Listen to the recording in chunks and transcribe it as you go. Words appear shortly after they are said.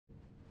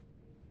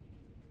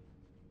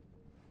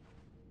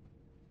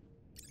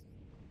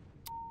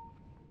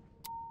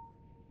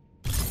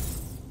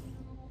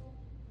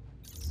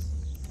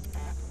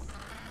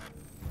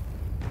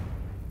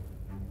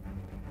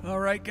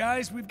right,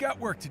 guys, we've got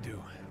work to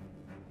do.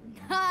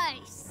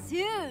 Nice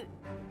suit.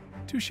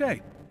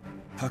 Touché.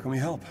 How can we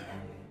help?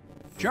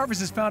 Jarvis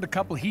has found a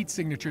couple heat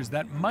signatures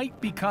that might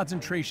be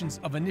concentrations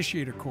of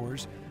initiator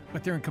cores,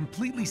 but they're in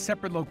completely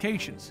separate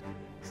locations.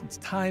 Since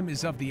time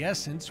is of the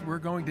essence, we're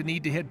going to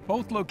need to hit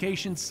both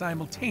locations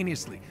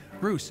simultaneously.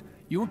 Bruce,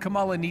 you and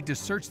Kamala need to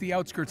search the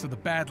outskirts of the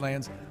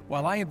Badlands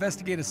while I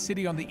investigate a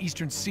city on the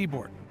eastern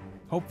seaboard.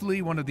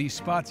 Hopefully one of these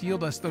spots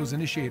yield us those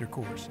initiator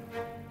cores.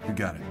 You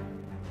got it.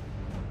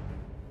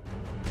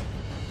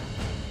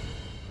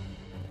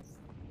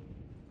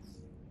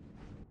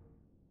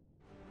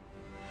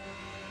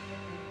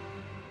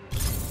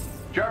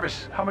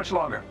 Jarvis, how much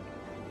longer?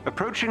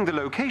 Approaching the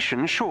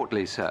location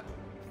shortly, sir.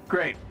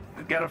 Great.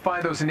 We've got to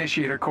find those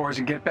initiator cores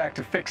and get back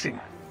to fixing.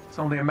 It's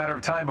only a matter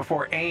of time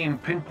before AIM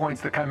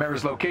pinpoints the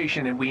Chimera's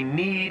location, and we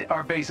need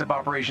our base of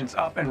operations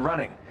up and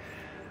running.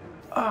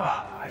 Oh,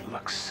 I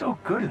look so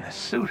good in this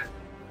suit.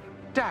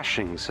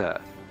 Dashing, sir.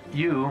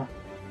 You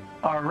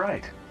are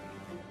right.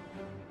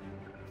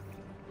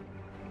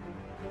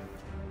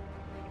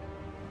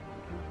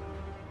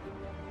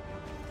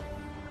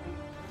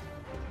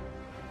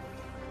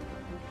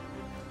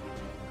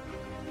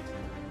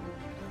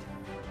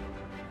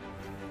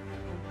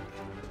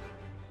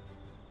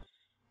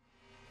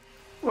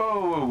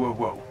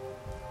 Whoa.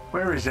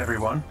 Where is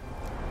everyone?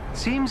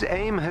 Seems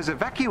AIM has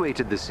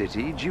evacuated the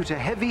city due to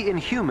heavy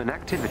inhuman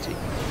activity.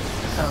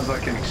 Sounds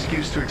like an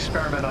excuse to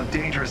experiment on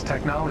dangerous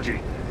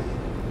technology.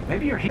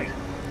 Maybe you're right.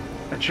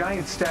 A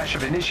giant stash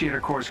of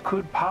initiator cores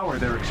could power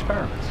their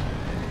experiments.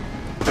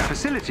 The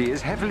facility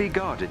is heavily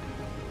guarded.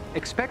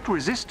 Expect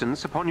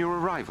resistance upon your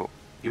arrival.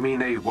 You mean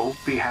they won't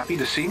be happy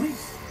to see me?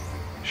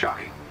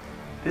 Shocking.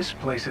 This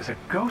place is a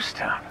ghost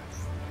town.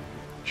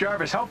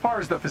 Jarvis, how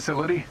far is the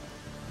facility?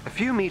 A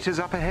few meters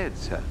up ahead,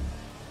 sir.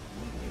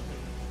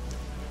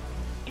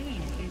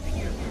 AIM is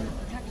here for your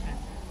protection.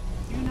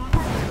 Do not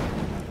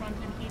confront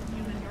an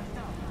inhuman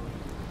yourself.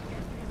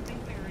 Get to the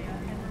safe area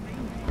and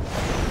remain there.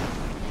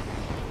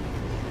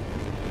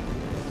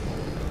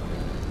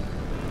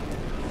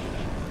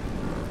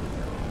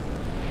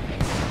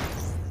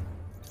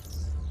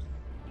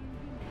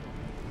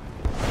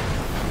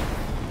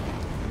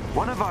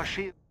 One of our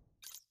shields.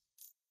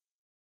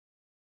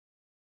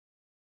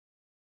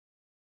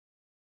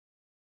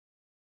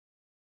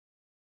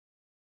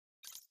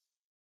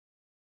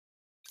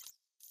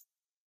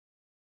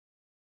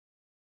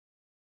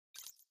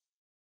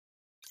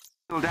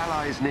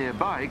 Allies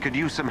nearby could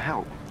use some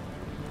help.